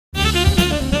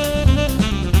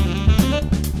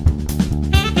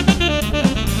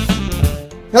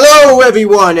Hello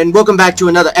everyone, and welcome back to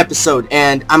another episode,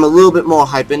 and I'm a little bit more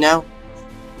hyper now.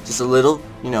 Just a little,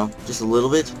 you know, just a little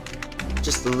bit.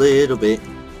 Just a little bit.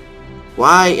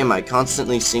 Why am I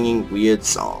constantly singing weird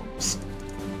songs?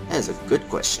 That is a good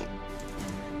question.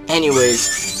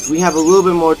 Anyways, we have a little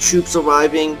bit more troops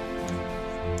arriving,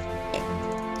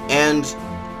 and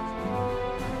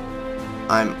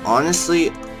I'm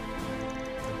honestly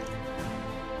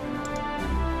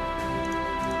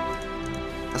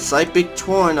a slight bit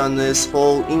torn on this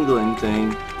whole England thing.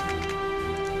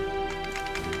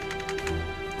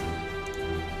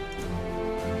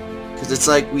 Because it's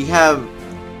like we have...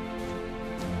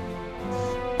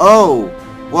 Oh!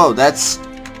 Whoa, that's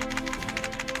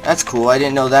cool. I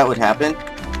didn't know that would happen.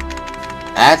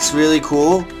 That's really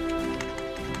cool.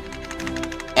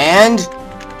 And...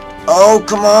 Oh,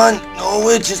 come on!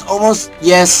 Norwich is almost...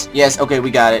 Yes, yes, okay, we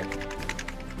got it.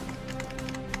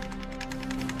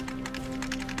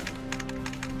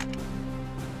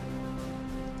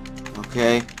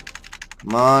 Okay.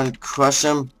 Come on, crush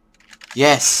him.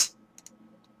 Yes!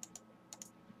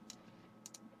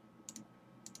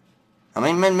 How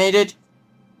many men made it?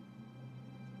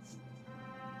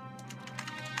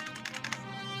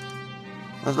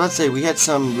 I was about to say, we had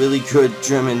some really good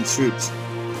German troops.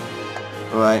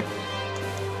 Alright.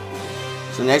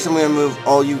 So next I'm going to move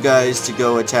all you guys to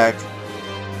go attack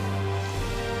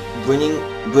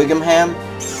Brighamham.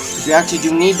 You actually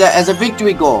do need that as a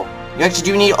victory goal. You actually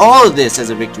do need all of this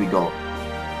as a victory goal.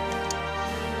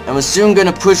 And we're soon going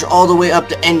to push all the way up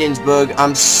to Edinburgh.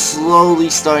 I'm slowly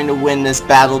starting to win this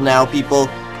battle now, people.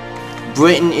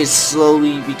 Britain is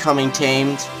slowly becoming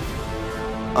tamed.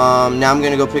 Now I'm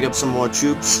going to go pick up some more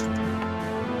troops.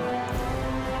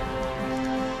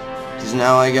 Because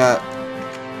now I got...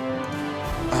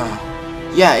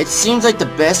 yeah, it seems like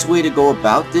the best way to go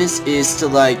about this is to,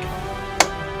 like...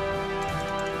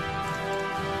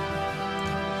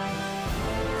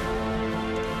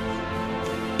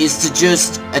 is to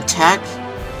just attack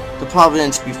the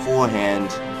province beforehand.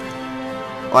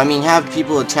 Well, I mean, have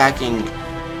people attacking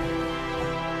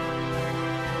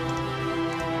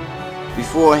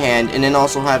beforehand, and then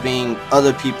also having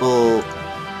other people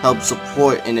help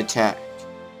support an attack.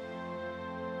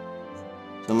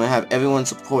 So I'm going to have everyone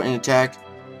support an attack.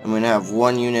 I'm going to have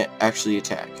one unit actually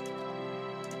attack.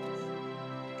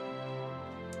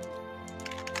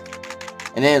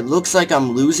 And then it looks like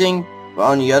I'm losing, but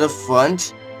on the other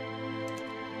front,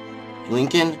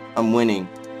 Lincoln, I'm winning.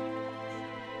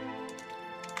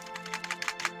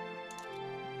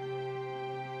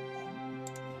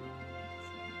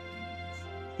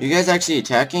 You guys actually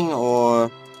attacking, or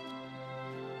are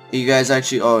you guys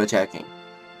actually all attacking?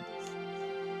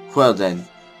 Well then,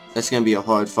 that's gonna be a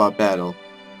hard-fought battle.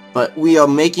 But we are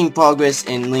making progress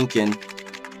in Lincoln.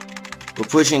 We're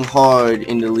pushing hard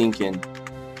into Lincoln.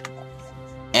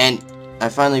 And I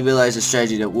finally realized a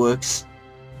strategy that works.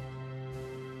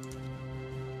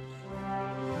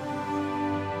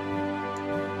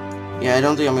 Yeah, I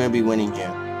don't think I'm gonna be winning here.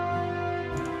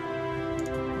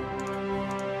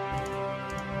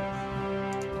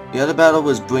 The other battle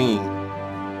was bringing.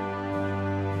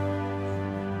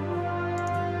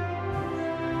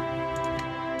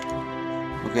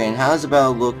 Okay, and how does the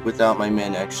battle look without my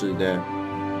men actually there?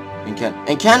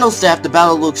 And Candlestaff, the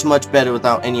battle looks much better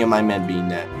without any of my men being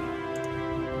there.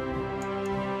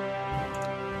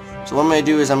 So what I'm gonna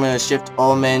do is I'm gonna shift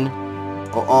all men,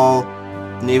 or all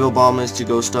naval bombers, to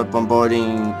go start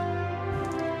bombarding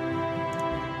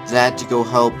that, to go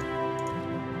help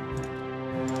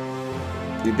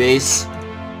the base.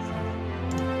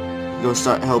 Go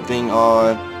start helping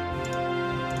our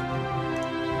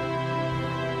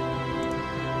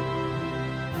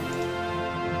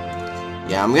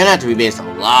yeah, I'm gonna have to rebase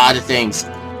a lot of things.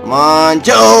 Come on,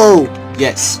 Joe!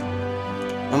 Yes.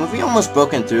 Have we almost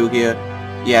broken through here?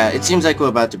 Yeah, it seems like we're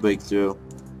about to break through.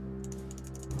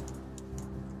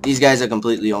 These guys are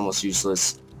completely almost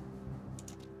useless.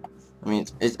 I mean,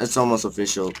 it's almost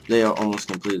official. They are almost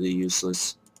completely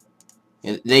useless.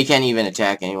 They can't even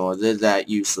attack anymore. They're that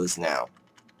useless now.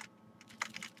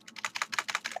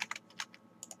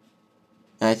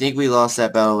 And I think we lost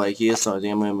that battle right here, so I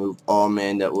think I'm going to move all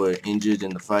men that were injured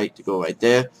in the fight to go right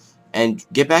there. And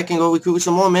get back and go recruit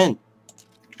some more men.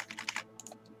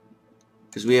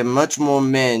 Because we have much more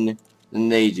men than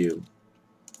they do.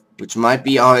 Which might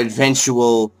be our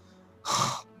eventual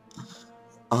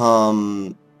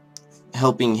helping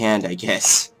hand, I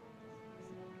guess.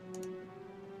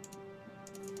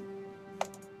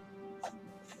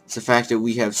 It's the fact that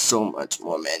we have so much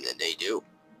more men than they do.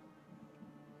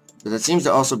 But that seems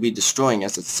to also be destroying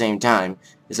us at the same time.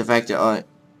 Is the fact that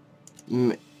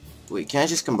wait, can I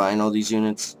just combine all these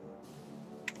units?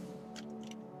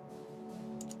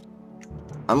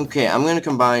 Okay, I'm gonna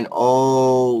combine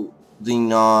all the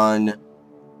non...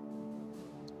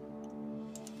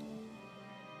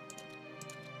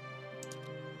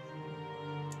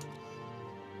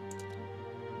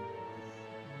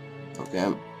 Okay,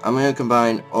 I'm gonna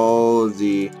combine all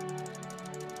the...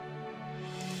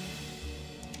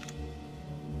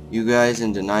 you guys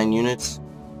into 9 units.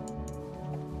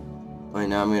 Right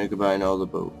now I'm gonna combine all the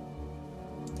boat.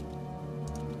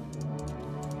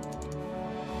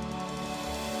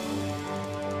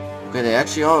 Okay, they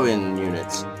actually are in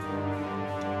units.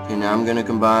 Okay, now I'm gonna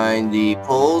combine the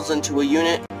poles into a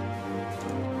unit.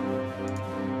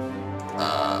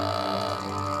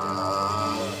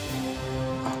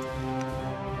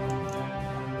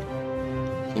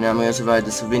 Okay, now I'm gonna divide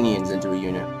the civilians into a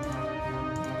unit.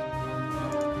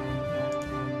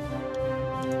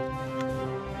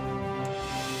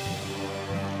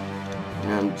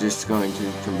 And I'm just going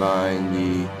to combine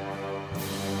the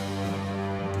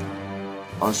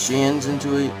Austrians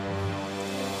into a...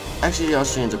 actually, the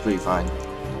Austrians are pretty fine.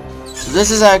 So this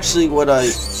is actually what our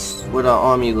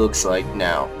army looks like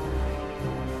now.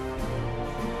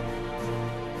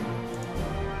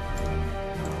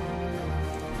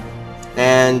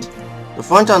 And the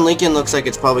front on Lincoln looks like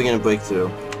it's probably going to break through.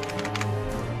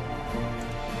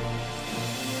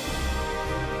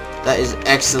 That is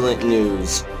excellent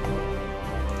news.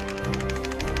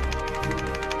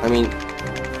 I mean,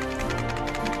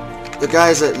 the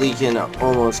guys at Lincoln are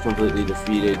almost completely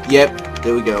defeated. Yep,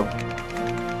 there we go.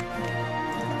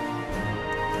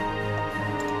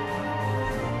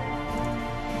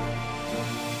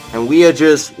 And we are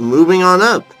just moving on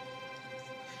up.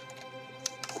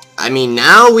 I mean,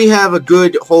 now we have a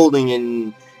good holding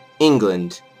in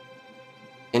England.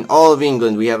 In all of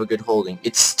England, we have a good holding.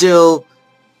 It's still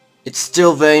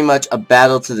very much a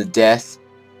battle to the death,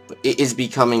 but it is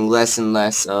becoming less and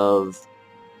less of...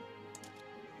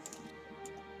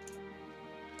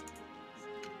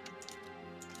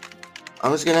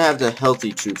 I'm just gonna have the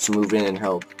healthy troops move in and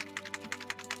help.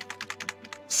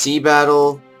 Sea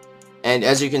battle, and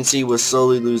as you can see, we're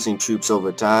slowly losing troops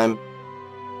over time.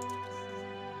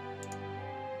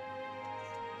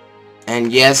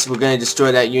 And yes, we're gonna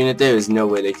destroy that unit. There is no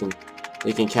way they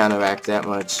can counteract that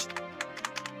much.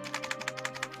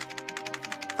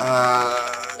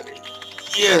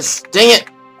 Yes, dang it!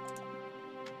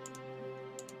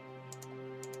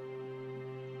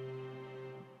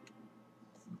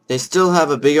 They still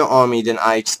have a bigger army than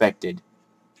I expected.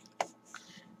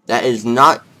 That is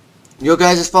not your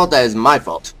guys' fault, that is my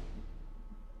fault.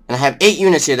 And I have 8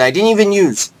 units here that I didn't even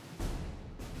use.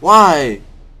 Why?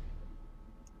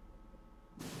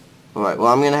 Alright, well,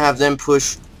 I'm gonna have them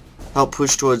help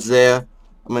push towards there.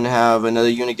 I'm gonna have another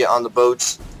unit get on the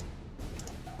boats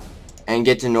and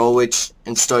get to Norwich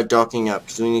and start docking up,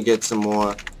 because we need to get some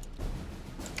more.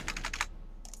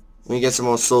 We need to get some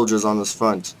more soldiers on this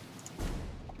front.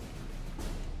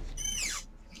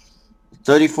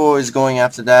 34 is going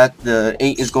after that. The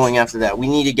 8 is going after that. We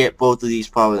need to get both of these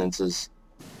provinces.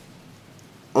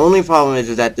 Only problem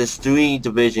is that this 3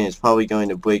 division is probably going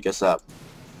to break us up.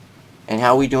 And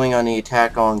how are we doing on the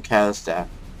attack on Kaiserreich?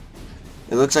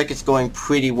 It looks like it's going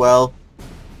pretty well.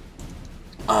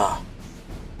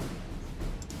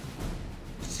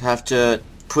 Just have to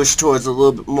push towards a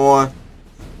little bit more.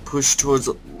 Push towards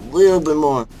a little bit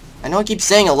more. I know I keep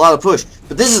saying a lot of push,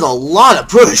 but this is a lot of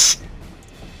push!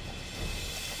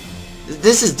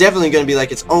 This is definitely going to be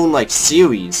like its own like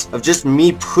series of just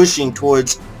me pushing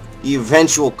towards the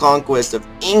eventual conquest of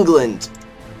England.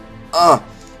 And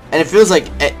it feels like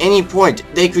at any point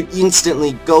they could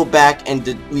instantly go back and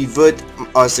revert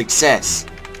our success,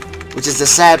 which is the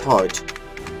sad part.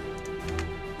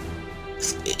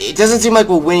 It doesn't seem like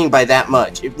we're winning by that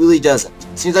much. It really doesn't.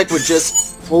 It seems like we're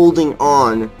just holding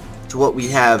on to what we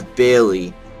have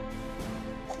barely.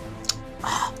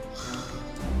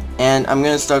 And I'm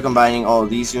going to start combining all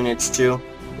of these units too.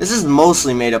 This is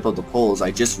mostly made up of the Poles, I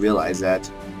just realized that.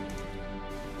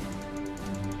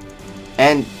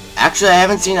 And actually I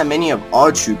haven't seen that many of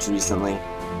our troops recently.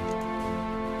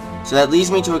 So that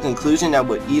leads me to a conclusion that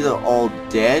we're either all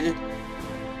dead.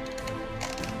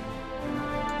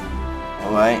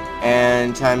 Alright,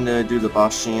 and time to do the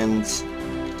Boschians.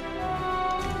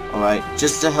 Alright,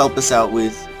 just to help us out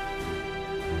with...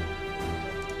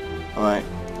 Alright.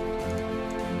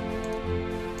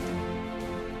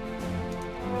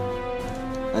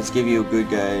 Let's give you a good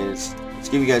guys. Let's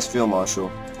give you guys Field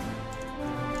Marshal.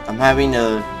 I'm having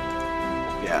a...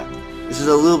 yeah. This is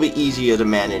a little bit easier to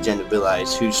manage and to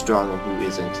realize who's strong and who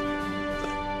isn't.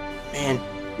 But, man,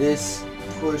 this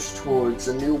push towards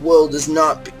a new world has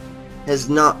not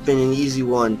been an easy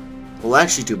one. Well,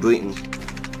 actually to Britain.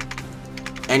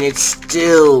 And it's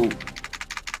still...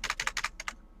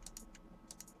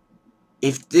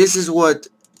 If this is what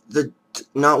the...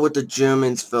 Not what the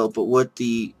Germans felt, but what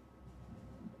the...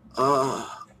 But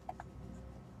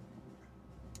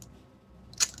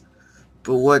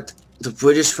what the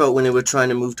British felt when they were trying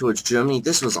to move towards Germany,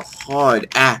 this was a hard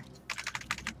act.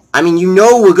 I mean, you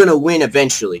know we're gonna win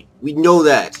eventually. We know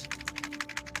that.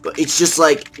 But it's just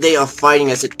like they are fighting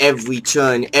us at every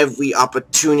turn. Every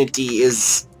opportunity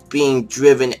is being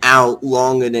driven out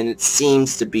longer than it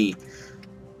seems to be.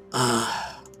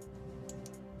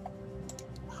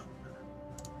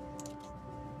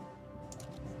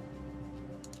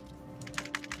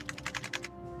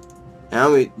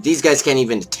 Now these guys can't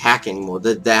even attack anymore.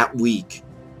 They're that weak.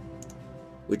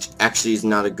 Which actually is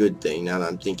not a good thing now that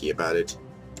I'm thinking about it.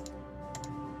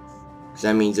 Because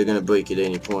that means they're going to break at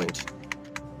any point.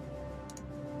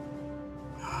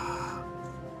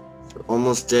 We're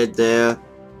almost dead there.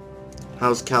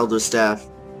 How's Calder's staff?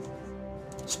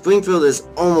 Springfield is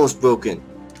almost broken.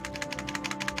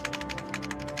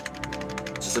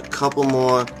 Just a couple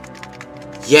more.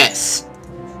 Yes!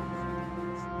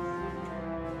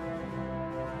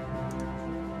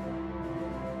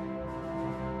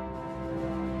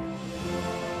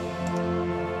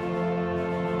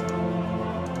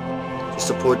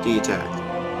 Support the attack.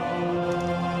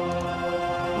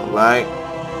 Alright.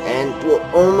 And we're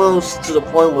almost to the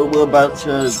point where we're about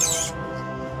to...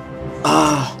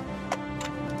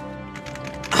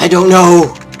 I don't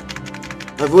know!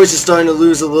 My voice is starting to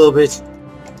lose a little bit.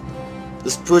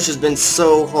 This push has been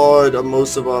so hard on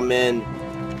most of our men.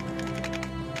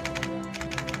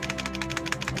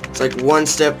 It's like one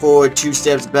step forward, 2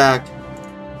 steps back.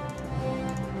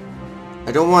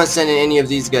 I don't want to send in any of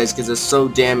these guys because they're so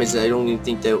damaged that I don't even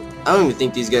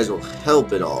think these guys will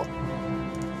help at all.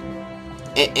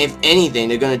 If anything,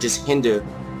 they're gonna just hinder.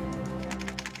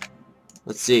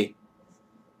 Let's see.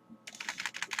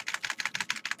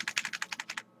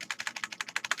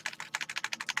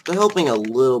 They're helping a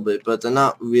little bit, but they're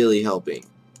not really helping.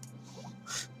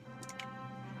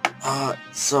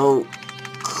 So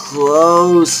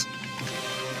close.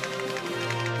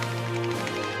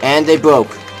 And they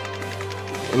broke.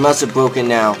 It must have broken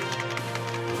now.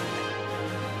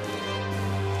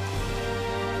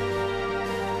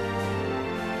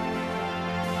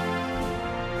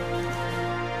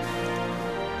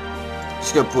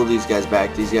 Just gonna pull these guys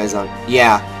back. These guys aren't...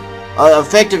 Yeah.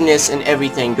 Effectiveness and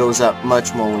everything goes up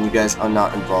much more when you guys are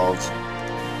not involved.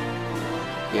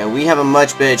 Yeah, we have a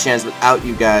much better chance without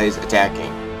you guys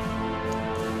attacking.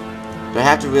 But I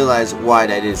have to realize why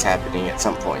that is happening at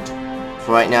some point.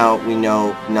 For right now, we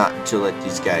know not to let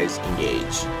these guys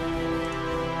engage.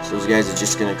 So those guys are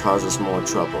just going to cause us more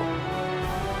trouble.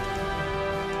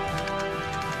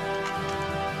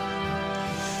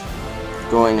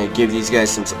 Going to give these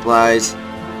guys some supplies.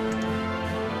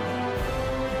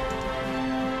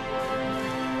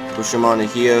 Push them onto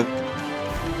here.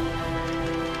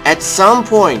 At some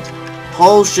point,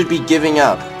 Hull should be giving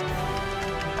up.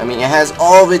 I mean, it has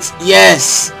all of its...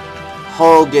 Yes!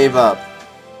 Hull gave up.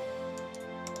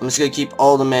 I'm just gonna keep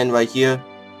all the men right here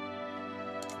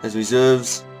as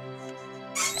reserves.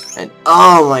 And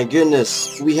oh my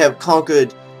goodness, we have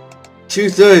conquered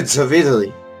 2/3 of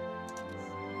Italy.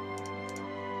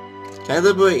 Can I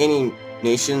liberate any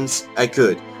nations? I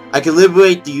could. I could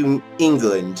liberate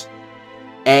England.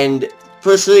 And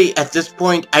personally, at this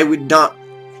point, I would not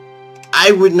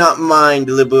mind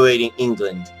liberating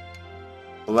England.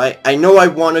 Alright? I know I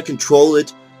want to control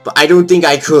it, but I don't think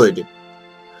I could.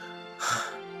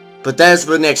 But that's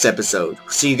for the next episode.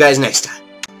 See you guys next time.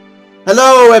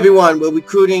 Hello everyone,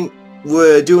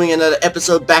 we're doing another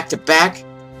episode back to back.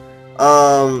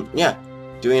 Yeah,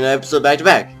 doing an episode back to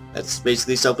back. That's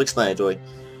basically self-explanatory.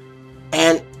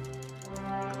 And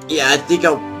yeah, I think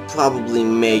I'll probably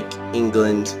make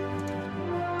England,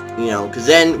 you know, because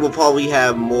then we'll probably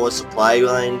have more supply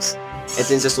lines. And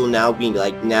since this will now be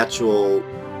like natural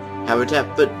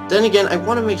habitat, but then again, I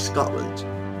want to make Scotland.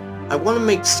 I want to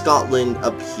make Scotland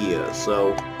up here,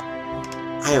 so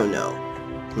I don't know.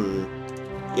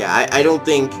 Yeah, I don't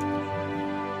think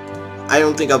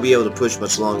I'll be able to push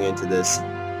much longer into this.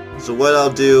 So what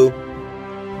I'll do,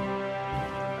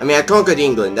 I mean, I conquered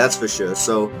England, that's for sure.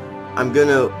 So I'm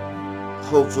gonna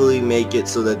hopefully make it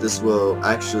so that this will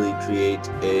actually create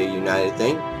a united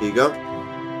thing. Here you go.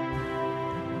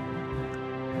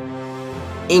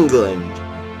 England.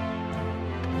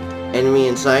 Enemy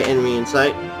in sight, enemy in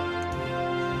sight.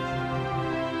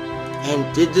 And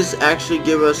did this actually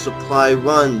give us supply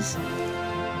runs?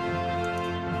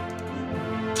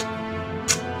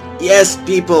 Yes,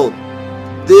 people!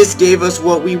 This gave us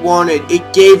what we wanted.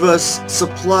 It gave us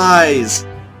supplies.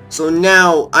 So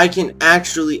now I can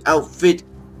actually outfit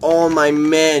all my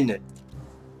men.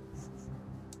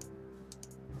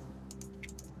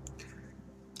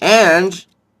 And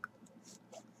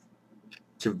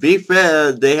to be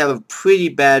fair, they have a pretty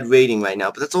bad rating right now,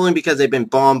 but that's only because they've been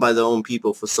bombed by their own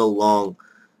people for so long.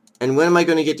 And when am I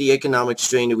going to get the economic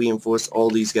strain to reinforce all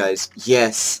these guys?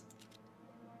 Yes.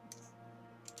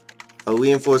 I'll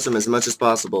reinforce them as much as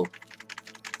possible.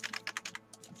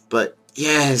 But,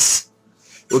 yes.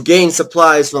 We're getting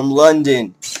supplies from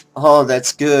London. Oh,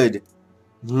 that's good.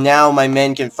 Now my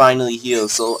men can finally heal.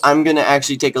 So I'm going to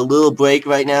actually take a little break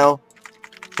right now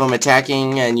from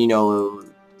attacking and, you know,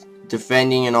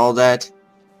 defending and all that.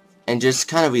 And just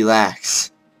kind of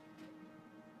relax.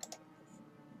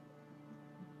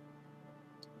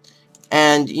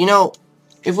 And, you know,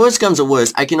 if worse comes to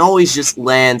worse, I can always just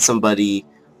land somebody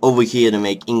over here to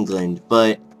make England.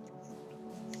 But,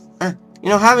 you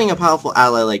know, having a powerful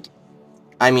ally like,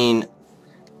 I mean,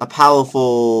 a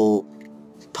powerful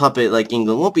puppet like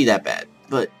England won't be that bad.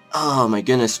 But, oh my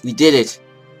goodness, we did it.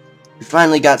 We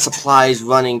finally got supplies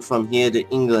running from here to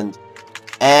England.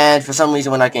 And for some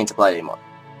reason, we're not getting supplies anymore.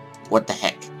 What the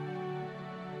heck?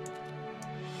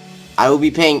 I will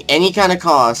be paying any kind of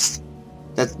cost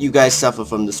that you guys suffer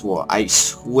from this war. I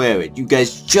swear it. You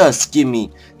guys just give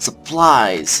me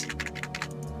supplies.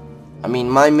 I mean,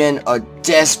 my men are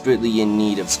desperately in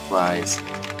need of supplies.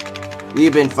 We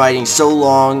have been fighting so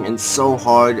long and so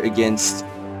hard against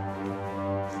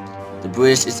the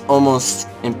British, it's almost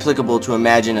implicable to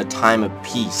imagine a time of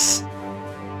peace.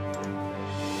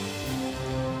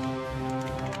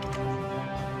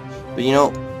 But you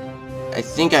know, I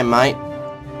think I might.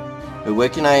 Wait, where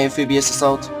can I amphibious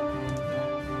assault?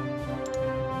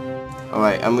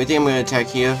 Alright, I'm going to attack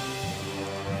here.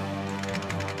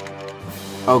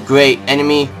 Oh great,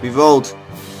 enemy, revolt.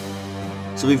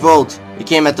 So revolt. It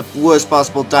came at the worst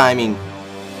possible timing.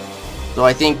 So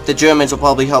I think the Germans will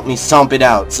probably help me stomp it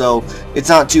out. So it's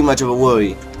not too much of a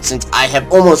worry, since I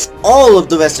have almost all of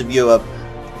the rest of Europe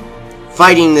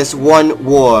fighting this one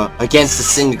war against the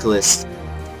Syndicalists.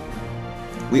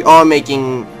 We are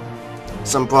making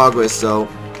some progress though.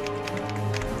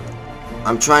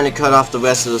 I'm trying to cut off the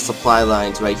rest of the supply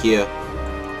lines right here.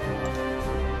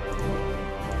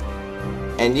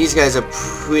 And these guys are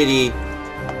pretty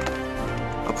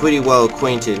well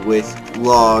acquainted with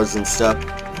laws and stuff.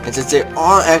 And since they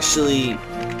are actually,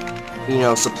 you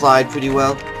know, supplied pretty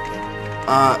well,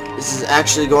 this is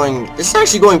actually going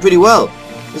pretty well.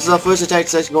 This is our first attack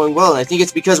that's actually going well, and I think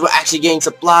it's because we're actually getting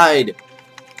supplied.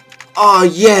 Oh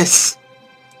yes!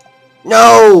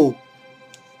 No!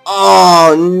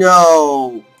 Oh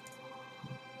no!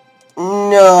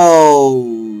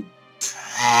 No!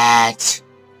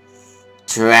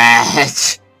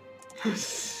 Drat!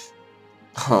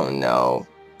 Oh no.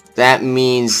 That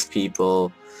means,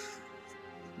 people,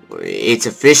 it's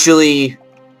officially,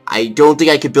 I don't think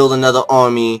I could build another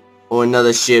army or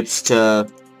another ships to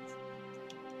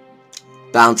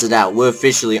bounce it out. We're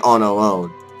officially on our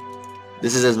own.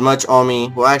 This is as much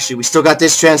army. Well, actually, we still got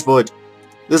this transport.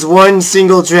 This one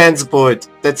single transport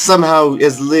that somehow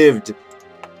has lived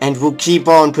and will keep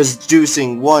on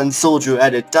producing one soldier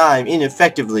at a time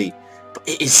ineffectively. But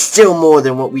it is still more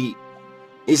than what we...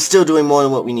 It's still doing more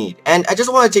than what we need. And I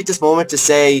just want to take this moment to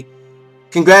say,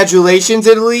 congratulations,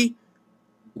 Italy.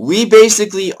 We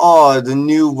basically are the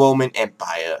new Roman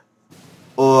Empire.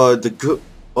 Or the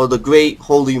Great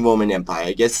Holy Roman Empire.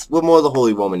 I guess we're more the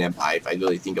Holy Roman Empire if I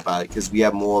really think about it, because we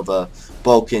have more of a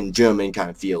Balkan, German kind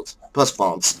of field. Plus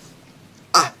France.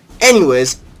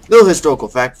 Anyways, little historical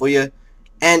fact for you.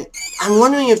 And I'm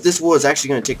wondering if this war is actually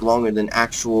going to take longer than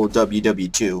actual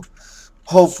WW2.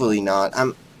 Hopefully not.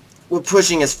 We're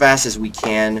pushing as fast as we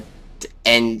can to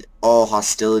end all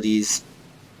hostilities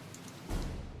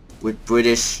with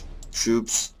British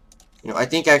troops. You know, I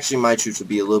think actually my troops would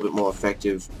be a little bit more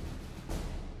effective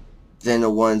than the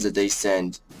ones that they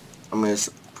send. I'm going to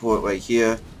support right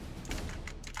here.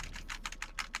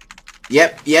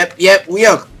 Yep, we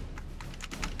are.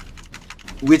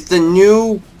 With the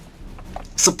new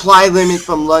supply limit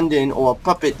from London, or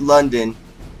Puppet London,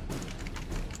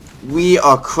 we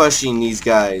are crushing these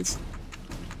guys.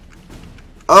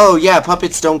 Oh yeah,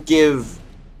 puppets don't give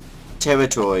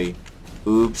territory.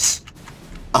 Oops.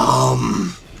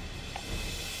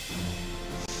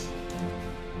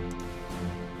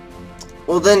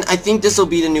 Well then, I think this will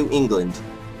be the new England.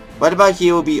 Right about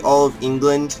here will be all of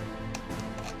England.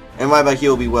 And right about here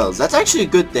will be Wales. That's actually a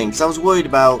good thing, because I was worried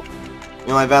about, you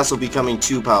know, my vassal becoming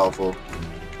too powerful.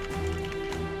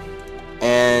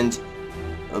 And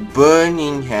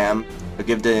Birmingham, I'll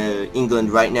give to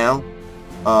England right now.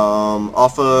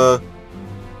 Offer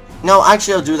No,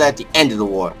 actually I'll do that at the end of the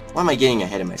war. Why am I getting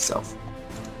ahead of myself?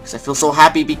 Because I feel so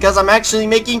happy because I'm actually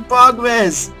making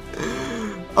progress!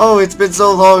 Oh, it's been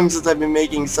so long since I've been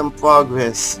making some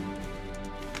progress.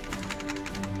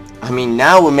 I mean,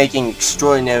 now we're making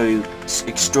extraordinarily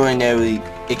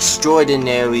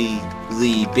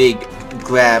big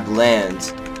grab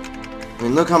lands. I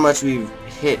mean, look how much we've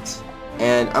hit.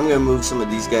 And I'm gonna move some of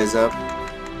these guys up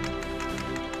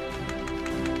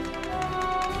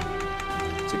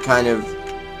to kind of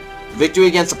victory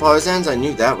against the partisans. I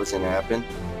knew that was gonna happen.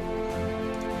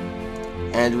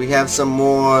 And we have some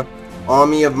more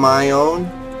army of my own,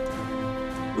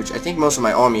 which I think most of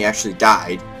my army actually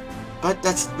died, but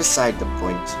that's beside the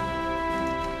point.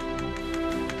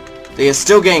 They are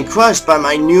still getting crushed by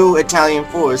my new Italian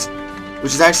force,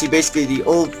 which is actually basically the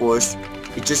old force.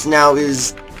 It just now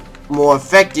is more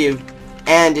effective,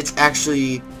 and it's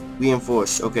actually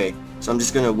reinforced. Okay, so I'm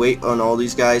just gonna wait on all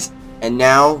these guys, and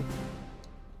now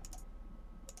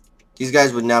these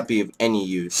guys would not be of any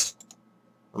use.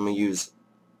 I'm gonna use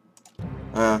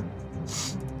I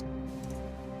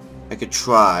could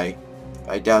try.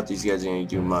 I doubt these guys are gonna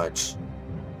do much.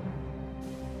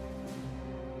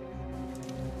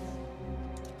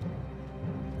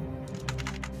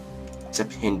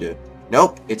 Except hinder.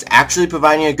 Nope, it's actually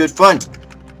providing a good front.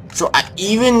 So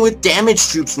even with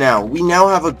damaged troops now, we now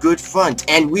have a good front,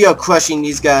 and we are crushing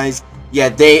these guys. Yeah,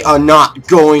 they are not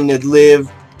going to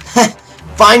live.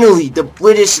 Finally, the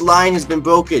British line has been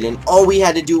broken, and all we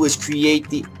had to do was create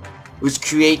the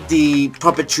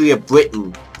puppetry of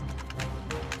Britain.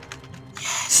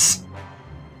 Yes,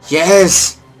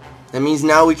 yes. That means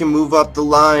now we can move up the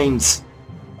lines.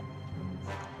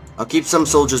 I'll keep some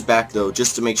soldiers back though,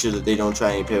 just to make sure that they don't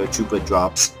try any paratrooper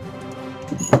drops.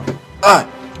 Ah!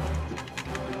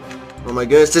 Oh my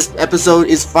goodness, this episode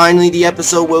is finally the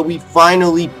episode where we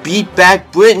finally beat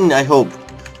back Britain, I hope.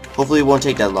 Hopefully it won't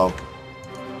take that long.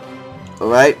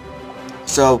 Alright,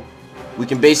 so we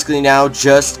can basically now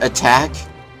just attack.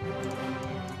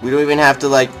 We don't even have to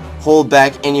like hold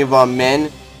back any of our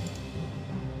men.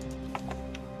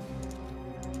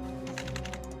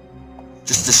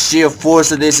 Just the sheer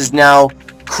force of this is now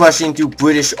crushing through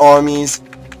British armies.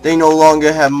 They no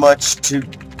longer have much to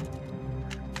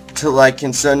like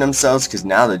concern themselves, because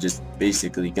now they're just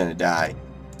basically gonna die.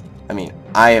 I mean,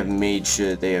 I have made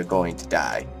sure they are going to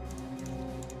die.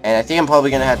 And I think I'm probably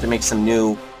gonna have to make some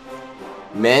new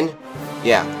men.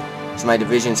 Yeah, so my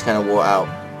division's kind of wore out.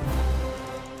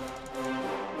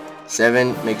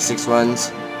 7, make 6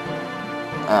 runs.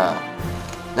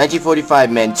 1945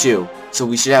 men too. So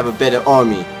we should have a better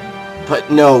army.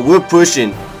 But no, we're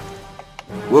pushing.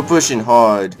 We're pushing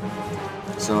hard.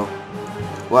 So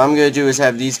what I'm gonna do is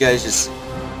have these guys just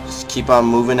keep on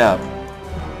moving up.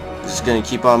 Just gonna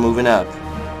keep on moving up.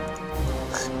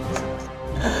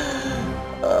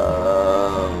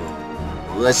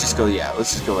 Let's just go, yeah,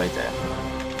 let's just go right there.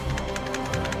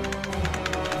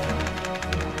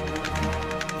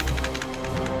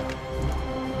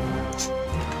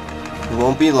 It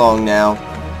won't be long now.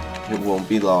 It won't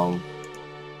be long.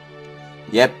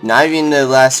 Yep, not even the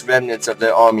last remnants of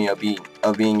their army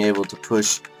are being able to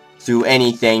push through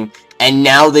anything, and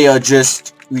now they are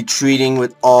just retreating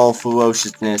with all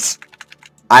ferociousness.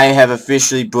 I have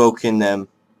officially broken them.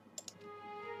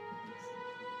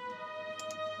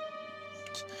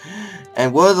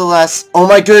 And what are the last... Oh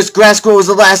my goodness, Grasscrow was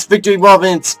the last victory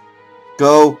province!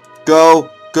 Go, go,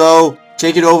 go!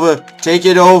 Take it over! Take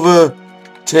it over!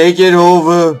 Take it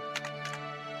over!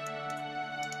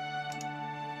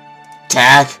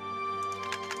 Attack!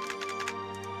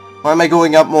 Why am I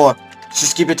going up more?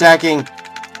 Just keep attacking!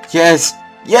 Yes!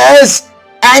 Yes!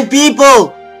 And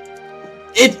people!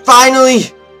 It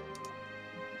finally...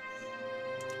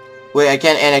 Wait, I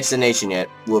can't annex the nation yet.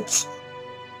 Whoops.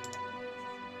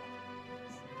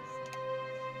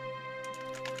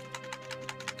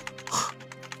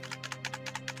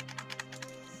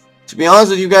 To be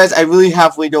honest with you guys, I really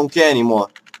halfway don't care anymore.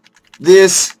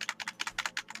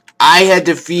 I had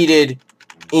defeated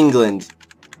England.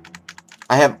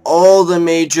 I have all the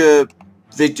major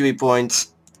victory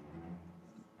points.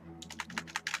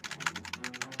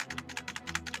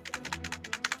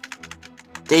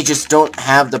 They just don't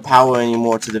have the power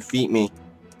anymore to defeat me.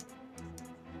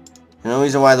 And the only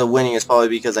reason why they're winning is probably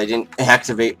because I didn't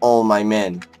activate all my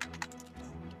men.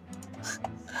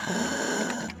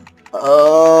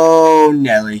 Oh,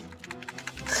 Nelly.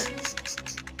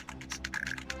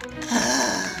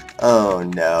 Oh,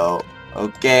 no.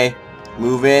 Okay.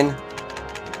 Move in.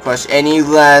 Crush any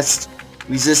last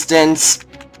resistance.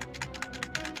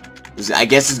 I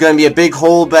guess it's gonna be a big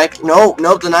hold back. No,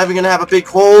 nope, they're not even gonna have a big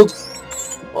hold.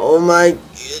 Oh my...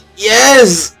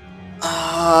 Yes!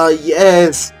 Ah,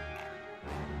 yes!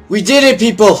 We did it,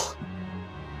 people!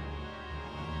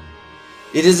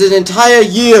 It is an entire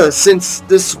year since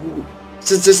this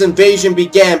invasion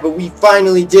began, but we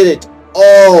finally did it.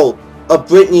 All of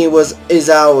Brittany is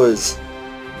ours.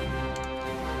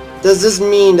 Does this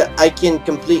mean that I can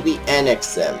completely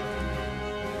annex them?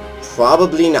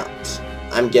 Probably not.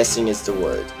 I'm guessing is the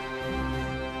word.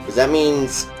 Because that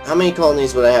means, how many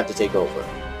colonies would I have to take over?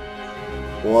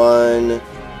 One,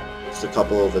 just a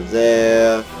couple over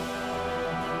there.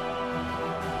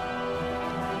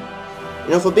 You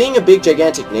know, for being a big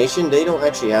gigantic nation, they don't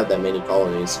actually have that many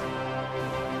colonies.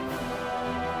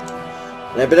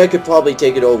 And I bet I could probably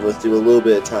take it over through a little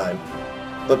bit of time.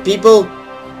 But people,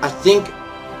 I think,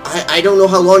 I don't know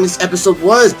how long this episode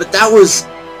was, but that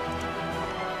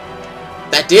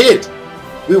did it.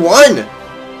 We won.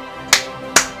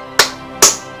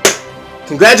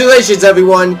 Congratulations,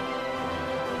 everyone.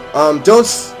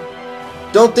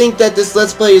 Don't think that this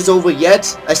Let's Play is over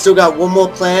yet. I still got one more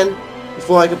plan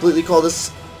before I completely call this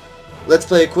Let's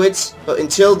Play quits. But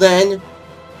until then,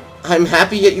 I'm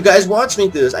happy that you guys watched me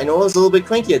through this. I know I was a little bit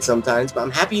cranky at sometimes, but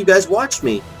I'm happy you guys watched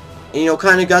me. And, you know,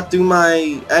 kind of got through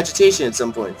my agitation at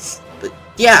some points. But,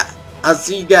 yeah, I'll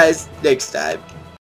see you guys next time.